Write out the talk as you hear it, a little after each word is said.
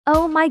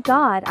Oh my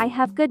god, I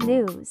have good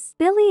news.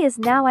 Billy is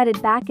now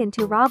added back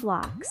into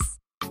Roblox.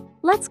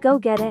 Let's go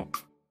get it.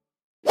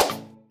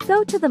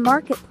 Go to the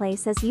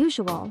marketplace as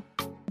usual.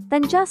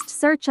 Then just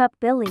search up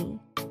Billy.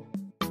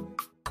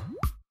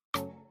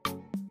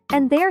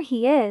 And there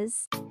he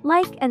is.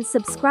 Like and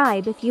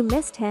subscribe if you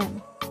missed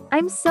him.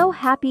 I'm so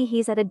happy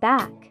he's added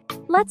back.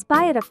 Let's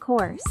buy it, of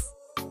course.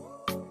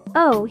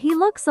 Oh, he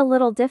looks a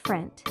little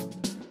different.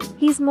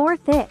 He's more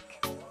thick.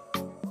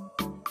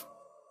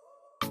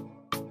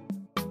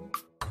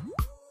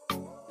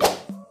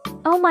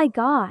 Oh my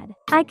god,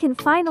 I can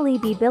finally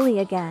be Billy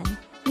again.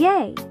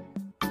 Yay!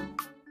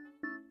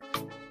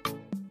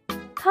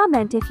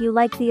 Comment if you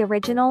like the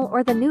original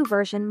or the new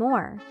version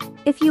more.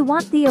 If you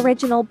want the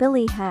original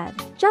Billy head,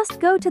 just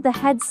go to the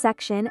heads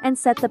section and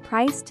set the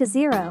price to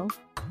 0.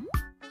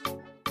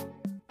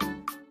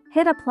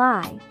 Hit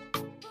apply.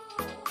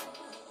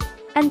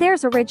 And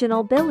there's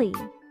original Billy.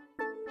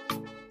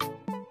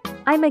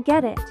 I'ma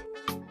get it.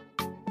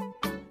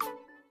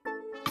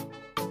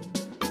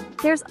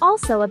 There's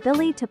also a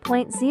Billy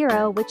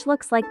 2.0 which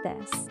looks like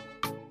this.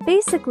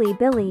 Basically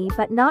Billy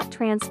but not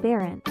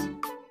transparent.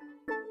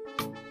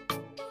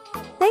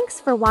 Thanks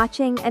for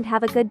watching and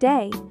have a good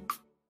day.